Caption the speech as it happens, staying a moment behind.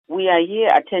We are here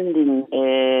attending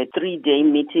a 3-day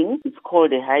meeting. It's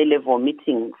called a high-level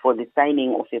meeting for the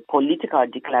signing of a political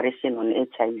declaration on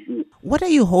HIV. What are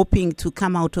you hoping to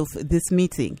come out of this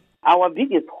meeting? Our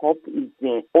biggest hope is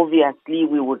obviously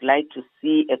we would like to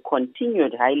see a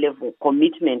continued high-level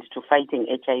commitment to fighting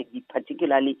HIV,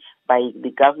 particularly by the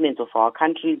governments of our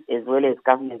countries as well as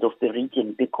governments of the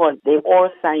region, because they all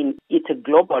sign, it's a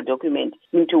global document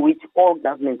into which all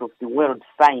governments of the world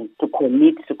sign to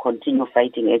commit to continue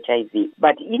fighting HIV.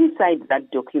 But inside that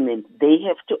document, they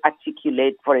have to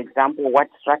articulate, for example, what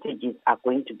strategies are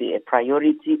going to be a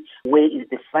priority, where is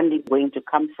the funding going to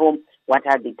come from, what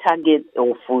are the targets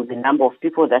for the number of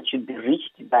people that should be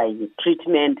reached by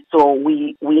treatment. So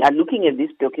we are looking at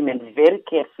this document very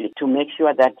carefully to make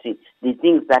sure that the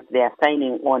things that they are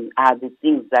signing on are the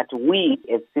things that we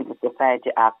as civil society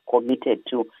are committed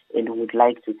to and would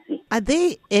like to see. Are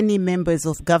there any members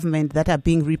of government that are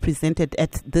being represented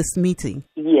at this meeting?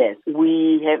 Yes,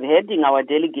 we have heading our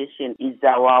delegation is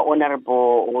our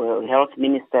Honorable Health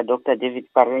Minister, Dr. David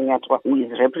Parengatwa, who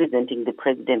is representing the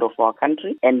President of our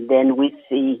country. And then we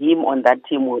see him on that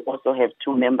team. We also have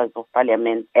 2 members of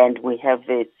Parliament, and we have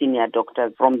senior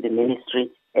doctors from the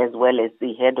ministry, as well as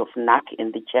the head of NAC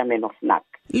and the chairman of NAC.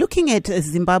 Looking at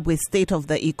Zimbabwe's state of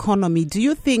the economy, do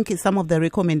you think some of the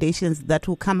recommendations that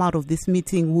will come out of this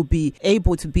meeting will be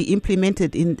able to be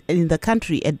implemented in the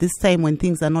country at this time when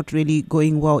things are not really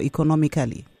going well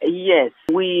economically? Yes,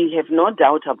 we have no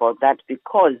doubt about that,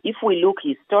 because if we look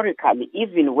historically,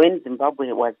 even when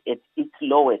Zimbabwe was at its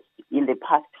lowest in the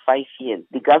past 5 years,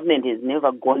 the government has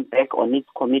never gone back on its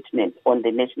commitment on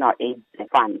the National AIDS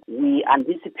Fund. We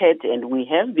anticipate and we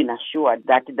have been assured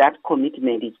that that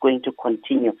commitment is going to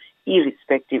continue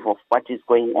irrespective of what is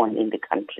going on in the country.